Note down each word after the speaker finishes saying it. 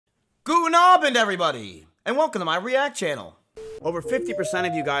Guten Abend, everybody, and welcome to my React channel. Over 50%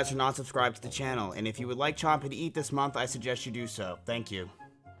 of you guys are not subscribed to the channel, and if you would like Chompy to eat this month, I suggest you do so. Thank you.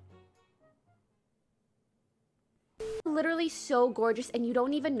 Literally so gorgeous, and you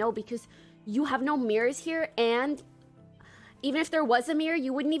don't even know because you have no mirrors here, and even if there was a mirror,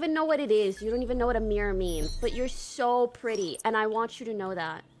 you wouldn't even know what it is. You don't even know what a mirror means, but you're so pretty, and I want you to know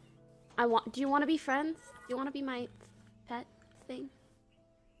that. Do you want to be friends? Do you want to be my pet thing?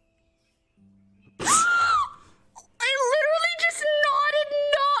 I literally just nodded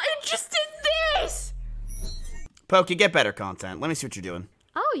no and just did this! Pokey, get better content. Let me see what you're doing.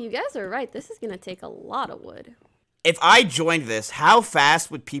 Oh, you guys are right. This is gonna take a lot of wood. If I joined this, how fast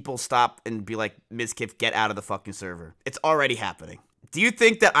would people stop and be like, Mizkif, get out of the fucking server? It's already happening. Do you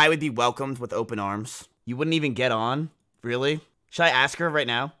think that I would be welcomed with open arms? You wouldn't even get on? Really? Should I ask her right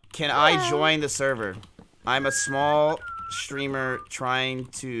now? Can I join the server? I'm a small streamer trying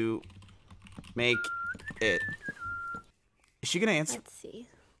to make it. Is she gonna answer? Let's see.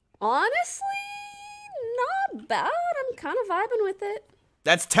 Honestly, not bad. I'm kind of vibing with it.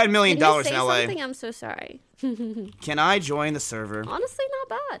 That's $10 million in LA. Something? I'm so sorry. Can I join the server? Honestly,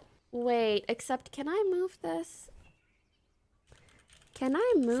 not bad. Wait, except can I move this? Can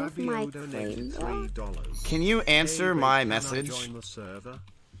I move my claim? Can you answer my message?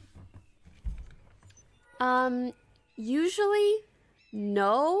 Usually,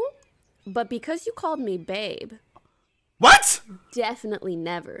 no. But because you called me babe. What? Definitely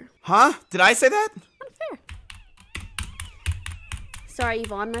never. Huh? Did I say that? Unfair. Sorry,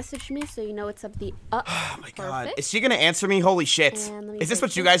 Yvonne messaged me, so you know it's of the Oh my god. Is she gonna answer me? Holy shit. Is this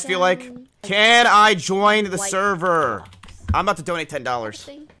what you guys feel like? Down. Can I join the server? Box. I'm about to donate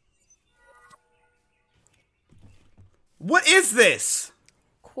 $10. What is this?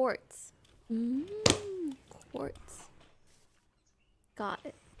 Quartz. Quartz. Got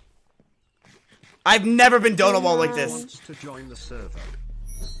it. I've never been donable like this. To join the server.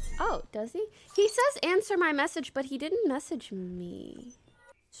 Oh, does he? He says answer my message, but he didn't message me.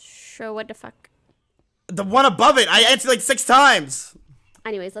 Sure, what the fuck? The one above it, I answered like 6 times.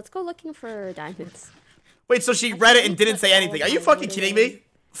 Anyways, let's go looking for diamonds. Wait, so she read it and didn't say anything. Are you fucking kidding me?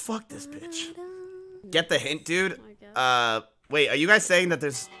 Fuck this bitch. Get the hint, dude. Wait, are you guys saying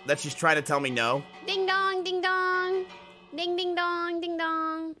that she's trying to tell me no? Ding dong, ding dong. Ding ding dong, ding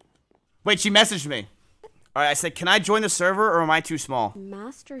dong. Wait, she messaged me. All right, I said, can I join the server or am I too small?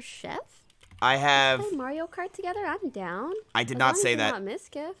 Master Chef? I have... Play Mario Kart together? I'm down. I did not say that. Not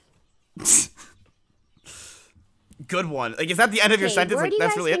Mizkif. Good one. Like, is that the end of your sentence? Where Like, do you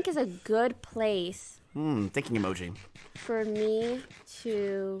that's guys really think is a good place? Thinking emoji. For me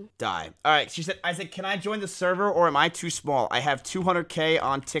to... die. All right, I said, can I join the server or am I too small? I have 200K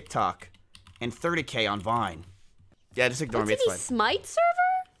on TikTok and 30K on Vine. Yeah, just ignore me. It's fine. Smite server?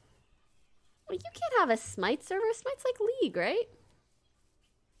 Well, you can't have a Smite server. Smite's like League, right?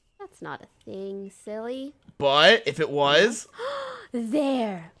 That's not a thing, silly. But if it was...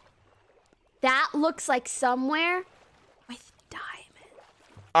 There. That looks like somewhere with diamond.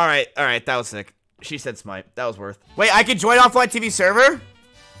 All right, that was sick. She said Smite. That was worth. Wait, I can join offline TV server?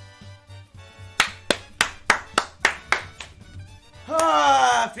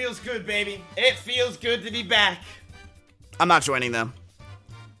 Ah, feels good, baby. It feels good to be back. I'm not joining them.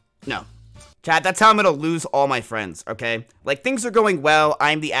 No. Chat, that's how I'm gonna lose all my friends, okay? Like, things are going well,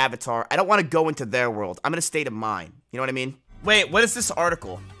 I'm the avatar. I don't want to go into their world. I'm gonna stay to mine. You know what I mean? Wait, what is this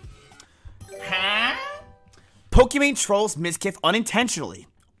article? Huh? Pokimane trolls Mizkif unintentionally.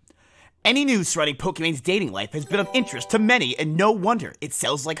 Any news surrounding Pokimane's dating life has been of interest to many, and no wonder it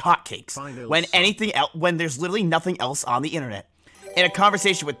sells like hotcakes when there's literally nothing else on the internet. In a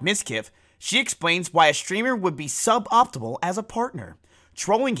conversation with Mizkif, she explains why a streamer would be suboptimal as a partner,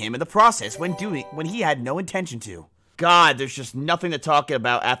 trolling him in the process when he had no intention to. God, there's just nothing to talk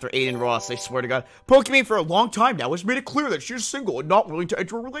about after Aiden Ross, I swear to God. Pokimane for a long time now has made it clear that she's single and not willing to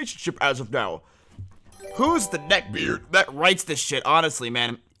enter a relationship as of now. Who's the neckbeard that writes this shit, honestly,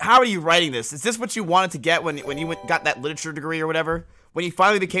 man? How are you writing this? Is this what you wanted to get when you got that literature degree or whatever? When you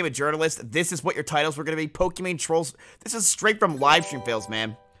finally became a journalist, this is what your titles were going to be? Pokimane trolls? This is straight from livestream fails,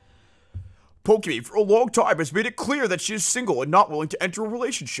 man. Pokimane for a long time has made it clear that she is single and not willing to enter a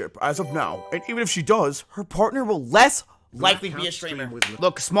relationship as of now. And even if she does, her partner will less likely be a streamer.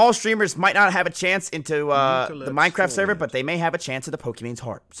 Look, small streamers might not have a chance into the Minecraft server, but they may have a chance at the Pokimane's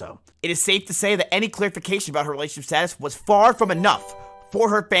heart. So, it is safe to say that any clarification about her relationship status was far from enough for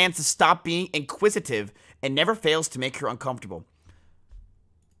her fans to stop being inquisitive and never fails to make her uncomfortable.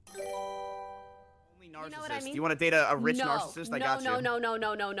 You know what I mean? You want to date a rich narcissist? I got you. No.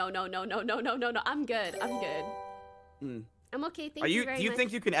 I'm good. I'm okay. Thank you very much. Do you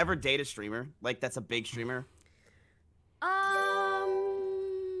think you can ever date a streamer? Like, that's a big streamer?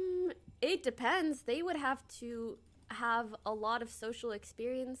 It depends. They would have to have a lot of social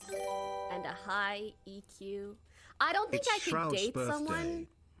experience and a high EQ. I don't think I could date someone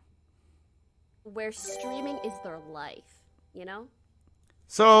where streaming is their life, you know?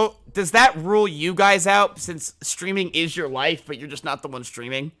 So, does that rule you guys out since streaming is your life, but you're just not the one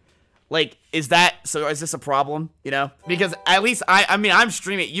streaming? Like, is this a problem, you know? Because at least I mean, I'm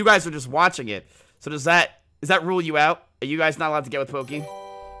streaming it. You guys are just watching it. So does that rule you out? Are you guys not allowed to get with Poki?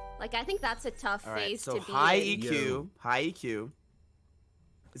 Like, I think that's a tough phase to be high in. EQ, high EQ.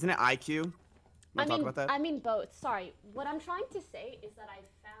 Isn't it IQ? I mean both. Sorry. What I'm trying to say is that I've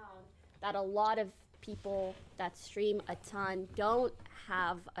found that a lot of people that stream a ton don't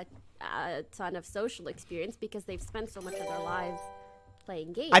have a ton of social experience because they've spent so much of their lives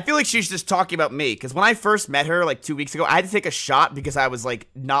playing games. I feel like she's just talking about me, because when I first met her, like 2 weeks ago, I had to take a shot because I was, like,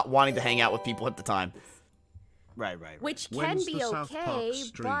 not wanting to hang out with people at the time. Right. Which can be okay,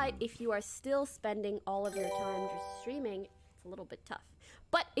 but if you are still spending all of your time just streaming, it's a little bit tough.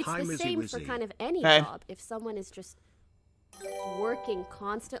 But it's the same for kind of any job. If someone is just working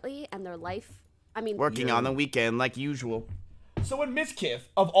constantly and their life, I mean... Working on the weekend, like usual. So when Mizkif,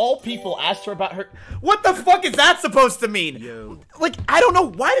 of all people, asked her about her... What the fuck is that supposed to mean? Like, I don't know.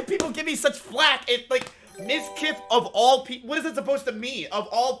 Why do people give me such flack? It's like, Mizkif, of all people... What is it supposed to mean? Of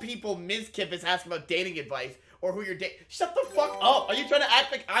all people, Mizkif is asking about dating advice. Or who you're dating. Shut the fuck up. Are you trying to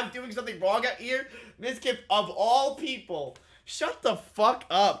act like I'm doing something wrong out here? Mizkif, of all people. Shut the fuck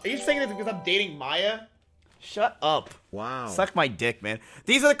up. Are you saying this because I'm dating Maya? Shut up. Wow. Suck my dick, man.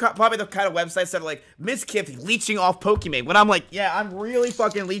 These are probably the kind of websites that are like, Mizkif leeching off Pokimane. When I'm like, yeah, I'm really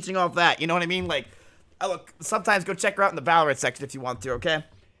fucking leeching off that. You know what I mean? Like, look, sometimes go check her out in the Valorant section if you want to, okay?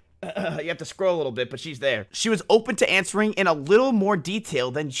 You have to scroll a little bit, but she's there. She was open to answering in a little more detail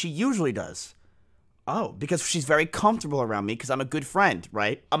than she usually does. Oh, because she's very comfortable around me because I'm a good friend,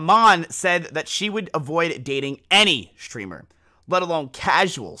 right? Aman said that she would avoid dating any streamer, let alone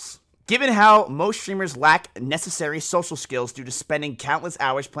casuals. Given how most streamers lack necessary social skills due to spending countless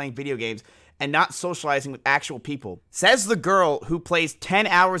hours playing video games and not socializing with actual people. Says the girl who plays 10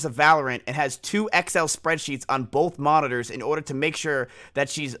 hours of Valorant and has 2 Excel spreadsheets on both monitors in order to make sure that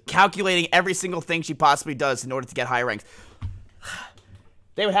she's calculating every single thing she possibly does in order to get high ranks.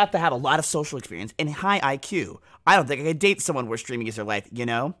 They would have to have a lot of social experience and high IQ. I don't think I could date someone where streaming is their life, you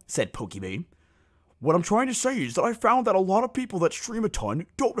know? Said Pokimane. What I'm trying to say is that I found that a lot of people that stream a ton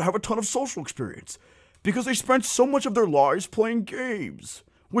don't have a ton of social experience because they spend so much of their lives playing games,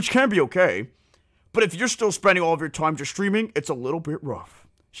 which can be okay. But if you're still spending all of your time just streaming, it's a little bit rough,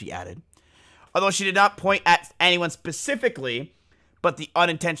 she added. Although she did not point at anyone specifically, but the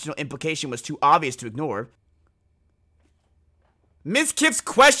unintentional implication was too obvious to ignore. Mizkif's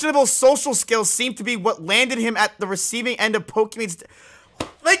questionable social skills seem to be what landed him at the receiving end of Pokimane's...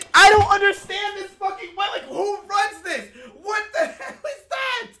 Like, I don't understand this fucking... Like, who runs this? What the hell is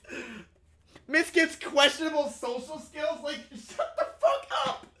that? Mizkif's questionable social skills? Like, shut the fuck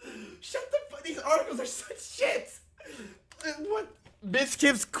up. Shut the fuck... These articles are such shit. What...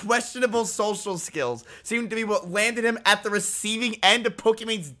 Mizkif's questionable social skills seem to be what landed him at the receiving end of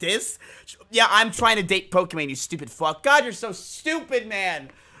Pokimane's diss. Yeah, I'm trying to date Pokimane, you stupid fuck. God, you're so stupid, man.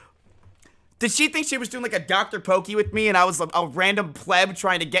 Did she think she was doing like a Dr. Pokey with me and I was a random pleb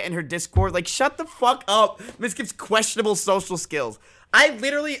trying to get in her Discord? Like, shut the fuck up. Mizkif's questionable social skills.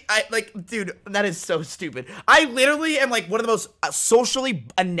 Dude, that is so stupid. I literally am like one of the most socially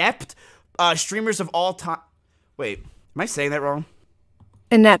inept streamers of all time. Wait, am I saying that wrong?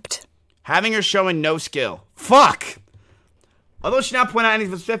 Inept. Having her showing no skill. Fuck! Although she did not point out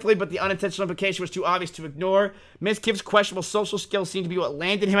anything specifically, but the unintentional implication was too obvious to ignore, Mizkif's questionable social skills seemed to be what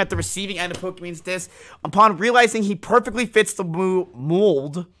landed him at the receiving end of Pokimane's diss. Upon realizing he perfectly fits the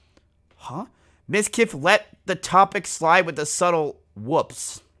mold, Mizkif let the topic slide with a subtle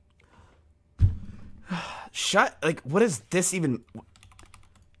whoops. What is this even?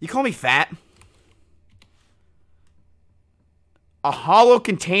 You call me fat? A hollow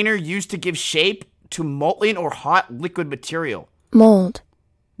container used to give shape to molten or hot liquid material. Mold.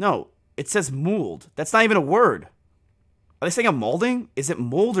 No, it says mold. That's not even a word. Are they saying a molding? Is it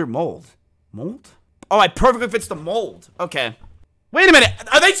mold or mold? Mold? Oh, it perfectly fits the mold. Okay. Wait a minute.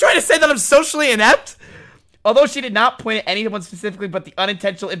 Are they trying to say that I'm socially inept? Although she did not point at anyone specifically, but the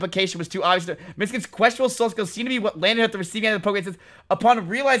unintentional implication was too obvious. Mizkif's questionable social skills seem to be what landed at the receiving end of the Pokemon. Says, upon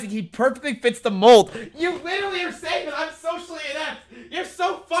realizing he perfectly fits the mold. You literally are saying that I'm socially inept. You're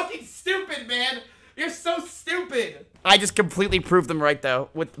so fucking stupid, man. You're so stupid. I just completely proved them right, though,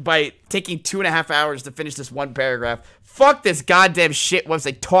 by taking 2.5 hours to finish this one paragraph. Fuck this goddamn shit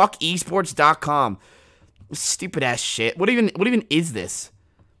website, talkesports.com. Stupid ass shit. What even is this?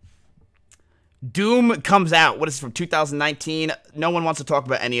 Doom comes out. What is it, from 2019? No one wants to talk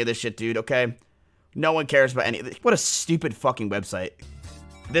about any of this shit, dude, okay? No one cares about any of this. What a stupid fucking website.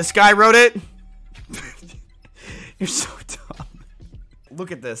 This guy wrote it? You're so dumb.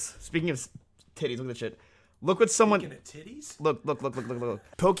 Look at this. Speaking of titties, look at this shit. Look what someone. Speaking of titties? Look.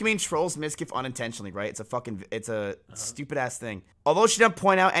 Pokimane trolls Mizkif unintentionally, right? It's a stupid ass thing. Although she didn't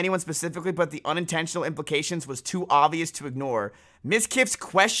point out anyone specifically, but the unintentional implications was too obvious to ignore. Mizkif's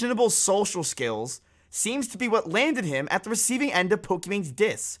questionable social skills seems to be what landed him at the receiving end of Pokimane's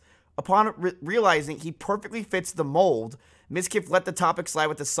diss. Upon realizing he perfectly fits the mold, Mizkif let the topic slide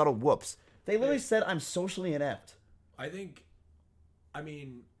with a subtle whoops. They literally said, I'm socially inept.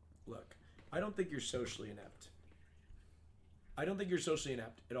 Look, I don't think you're socially inept. I don't think you're socially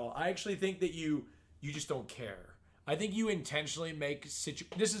inept at all. I actually think that you just don't care. I think you intentionally make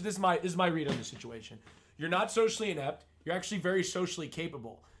this is my read on the situation. You're not socially inept. You're actually very socially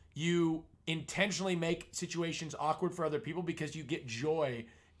capable. You intentionally make situations awkward for other people because you get joy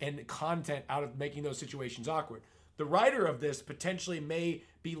and content out of making those situations awkward. The writer of this potentially may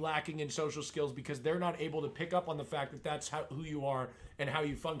be lacking in social skills because they're not able to pick up on the fact that that's who you are and how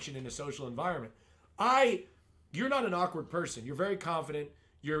you function in a social environment. You're not an awkward person. You're very confident.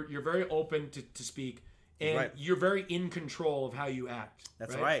 You're very open to speak, and you're very in control of how you act.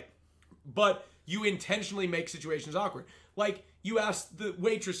 That's right. But you intentionally make situations awkward. Like you asked the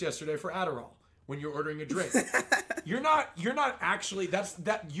waitress yesterday for Adderall when you're ordering a drink. You're not actually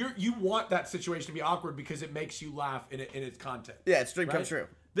you want that situation to be awkward because it makes you laugh in its content. Yeah, it's dream come true.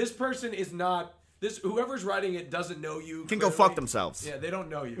 This person is not whoever's writing it doesn't know you. Can go fuck themselves. Yeah, they don't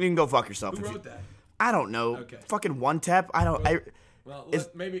know you. You can go fuck yourself. Who wrote that? I don't know. Okay. Fucking one tap. I don't.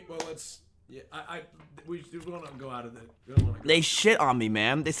 Let's. Yeah, we don't want to go out of it. We don't want to. They shit on me,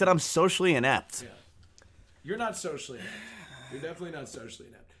 man. They said I'm socially inept. Yeah. You're not socially inept. You're definitely not socially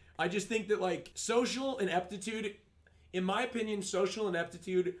inept. I just think that like social ineptitude, in my opinion, social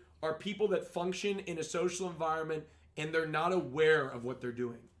ineptitude are people that function in a social environment and they're not aware of what they're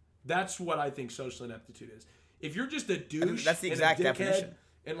doing. That's what I think social ineptitude is. If you're just a douche, that's the exact and a dickhead, definition.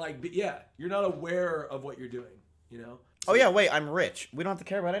 And you're not aware of what you're doing. You know. So, oh yeah, wait, I'm rich. We don't have to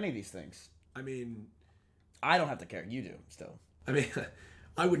care about any of these things. I mean, I don't have to care. You do still. I mean,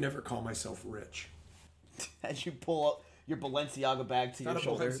 I would never call myself rich. As you pull up your Balenciaga bag to your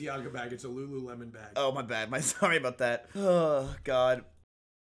shoulder. It's not a Balenciaga bag. It's a Lululemon bag. Oh, my bad. Sorry about that. Oh, God.